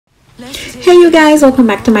Hey you guys, welcome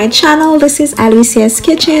back to my channel. This is Alecia's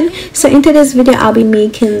kitchen. So in today's video I'll be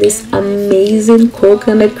making this amazing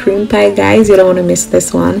coconut cream pie, guys. You don't want to miss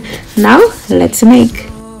this one. Now let's make.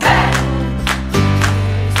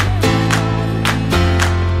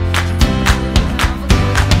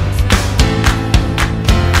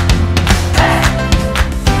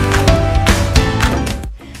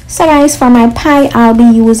 So guys, for my pie I'll be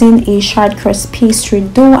using a short crust pastry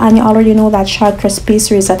dough, and you already know that short crust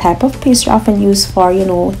pastry is a type of pastry often used for, you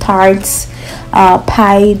know, tarts,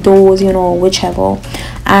 pie doughs, you know, whichever.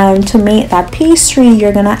 And to make that pastry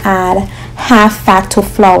you're gonna add half fat to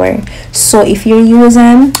flour. So if you're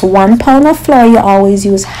using 1 pound of flour, you always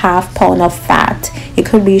use half pound of fat. It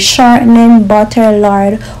could be shortening, butter,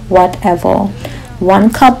 lard, whatever.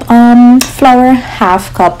 1 cup flour,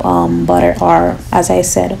 half cup butter, or as I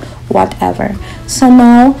said, whatever. So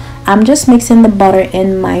now I'm just mixing the butter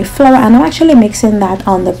in my flour, and I'm actually mixing that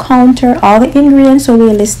on the counter. All the ingredients will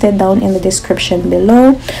be listed down in the description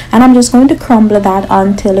below, and I'm just going to crumble that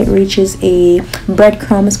until it reaches a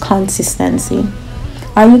breadcrumbs consistency.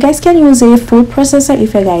 Or you guys can use a food processor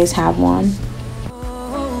if you guys have one.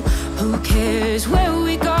 Who cares where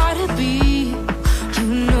we gotta be? You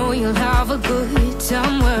know you'll have a good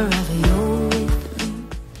time wherever you're with me.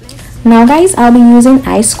 Now guys, I'll be using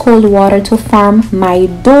ice cold water to form my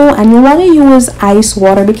dough, and you want to use ice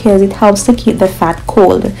water because it helps to keep the fat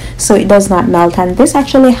cold so it does not melt, and this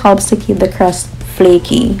actually helps to keep the crust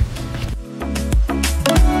flaky.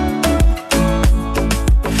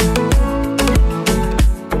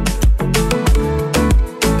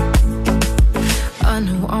 I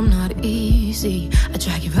know I'm not easy, I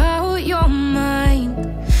drag you out your mind,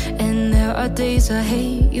 and there are days I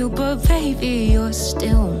hate you, but baby you're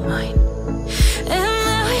still mine. And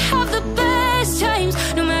then we have the best times,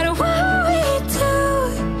 no matter what we do,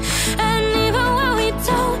 and even when we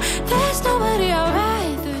don't, there's nobody I'd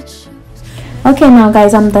rather choose. Okay, now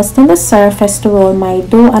guys, I'm dusting the surface to roll my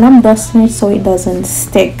dough, and I'm dusting it so it doesn't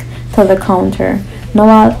stick to the counter.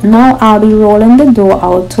 Now I'll be rolling the dough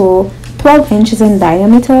out to 12 inches in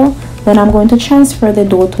diameter. Then I'm going to transfer the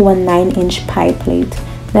dough to a 9-inch pie plate.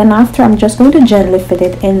 Then after, I'm just going to gently fit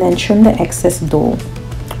it in and trim the excess dough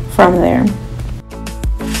from there.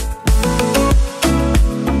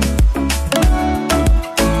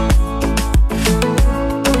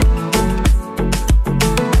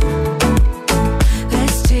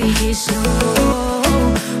 Let's take it slow.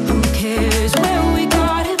 Who cares where we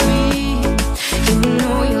gotta be? You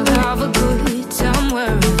know you'll have a good time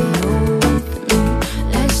wherever you're with me.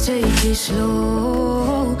 Let's take it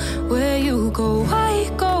slow. Where you go, I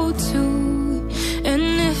go too.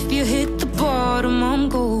 And if you hit the bottom, I'm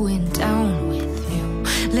going down with you.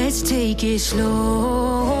 Let's take it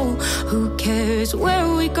slow. Who cares where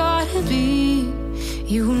we gotta be?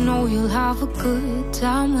 You know you'll have a good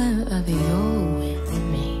time wherever you're with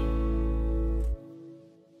me.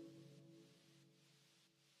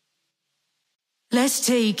 Let's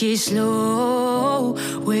take it slow.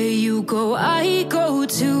 Where you go, I go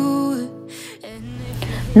too.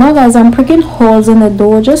 Now guys, I'm pricking holes in the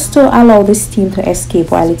dough just to allow the steam to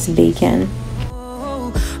escape while it's baking.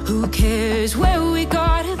 Who cares where we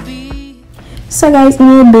gotta be? So guys, in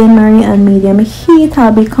a bain-marie and medium heat,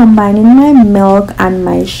 I'll be combining my milk and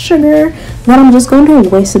my sugar. Then I'm just going to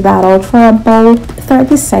whisk that out for about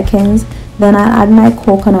 30 seconds. Then I'll add my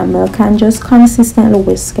coconut milk and just consistently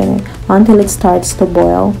whisking it until it starts to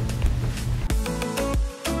boil.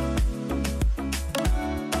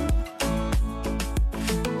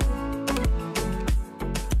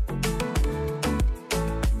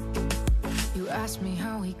 You ask me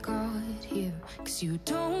how we got here, 'cause you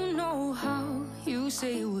don't know how. You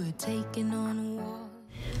say we're taking on a war.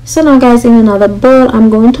 So now guys, in another bowl, I'm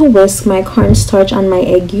going to whisk my cornstarch and my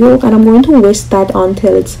egg yolk, and I'm going to whisk that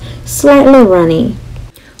until it's slightly runny.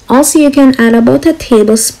 Also, you can add about a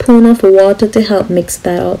tablespoon of water to help mix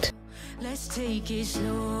that out. Let's take it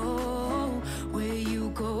slow. Where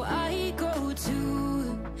you go, I go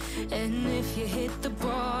too. And if you hit the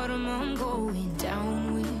bottom, I'm going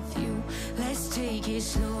down with you. Let's take it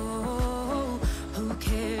slow. Who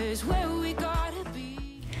cares where we gotta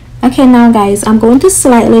be? Okay, now guys, I'm going to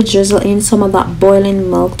slightly drizzle in some of that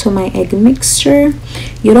boiling milk to my egg mixture.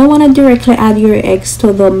 You don't want to directly add your eggs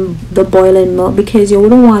to the boiling milk because you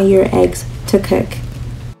wouldn't want your eggs to cook.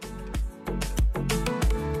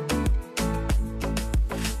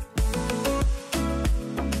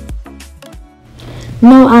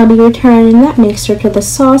 Now I'll be returning that mixture to the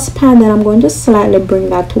saucepan. Then I'm going to slightly bring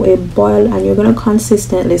that to a boil, and you're going to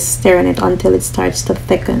consistently stir in it until it starts to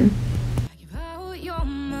thicken. Out your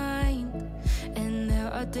mind, and there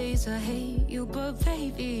are days I hate you, but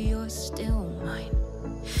baby baby, you're still mine.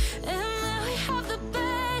 And now we have the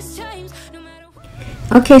best times, no matter what.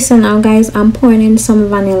 Okay, so now guys, I'm pouring in some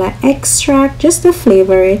vanilla extract just to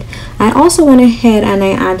flavor it. I also went ahead and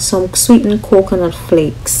I add some sweetened coconut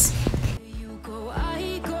flakes. You go,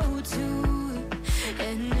 I go too.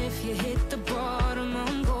 And if you hit the bottom,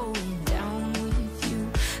 I'm going down with you.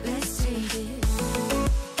 Let's take it.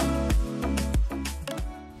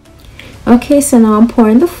 Okay, so now I'm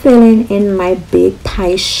pouring the filling in my big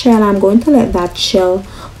pie shell. I'm going to let that chill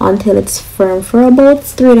until it's firm for about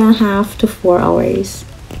 3.5 to 4 hours.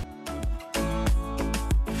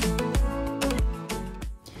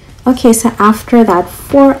 Okay, so after that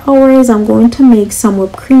 4 hours, I'm going to make some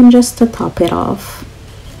whipped cream just to top it off.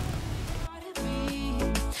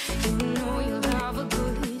 You know you'll have a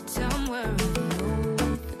good time wherever you're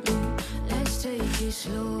with me. Let's take it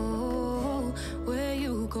slow. Where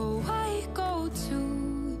you go, I go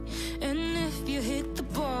too. And if you hit the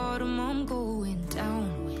bottom, I'm going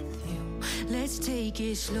down with you. Let's take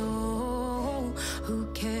it slow. Who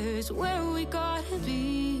cares where we gotta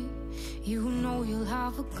be? You know you'll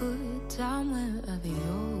have a good time wherever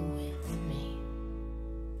you're with me.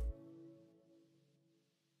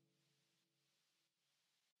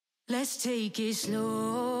 Let's take it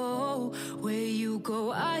slow. Where you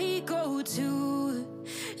go, I go too.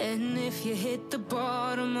 And if you hit the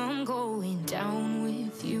bottom, I'm going down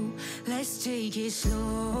with you. Let's take it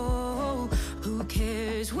slow. Who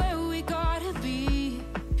cares where we gotta be?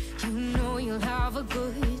 You know you'll have a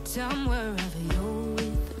good time wherever you're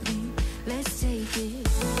with me. Let's take it.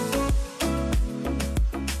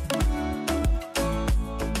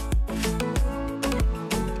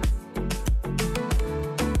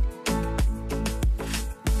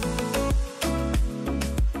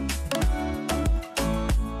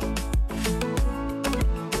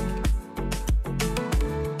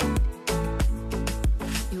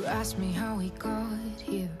 You ask me how we got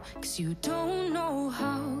here, 'cause you don't know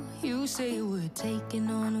how. You say we're taking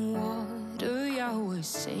on water, yeah, we're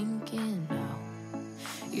sinking now.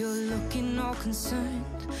 You're looking all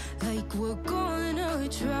concerned, like we're gonna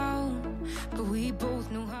drown, but we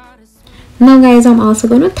both know how to swim. Now guys, I'm also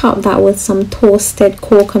going to top that with some toasted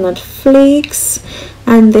coconut flakes,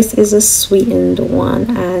 and this is a sweetened one.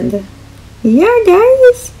 And yeah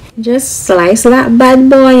guys, just slice that bad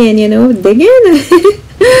boy and, you know, dig in.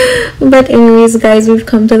 But anyways guys, we've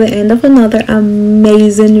come to the end of another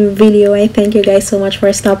amazing video. I thank you guys so much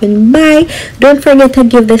for stopping by. Don't forget to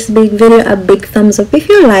give this big video a big thumbs up if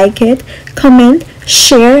you like it, comment,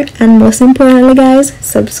 share, and most importantly guys,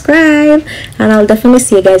 subscribe. And I'll definitely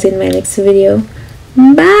see you guys in my next video.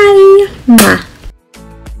 Bye. Mwah.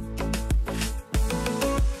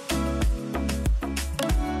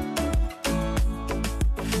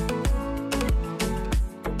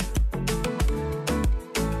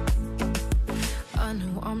 I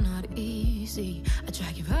know I'm not easy. I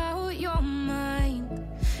drag you out your mind,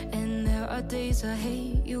 and there are days I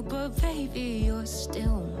hate you, but baby, you're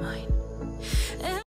still mine.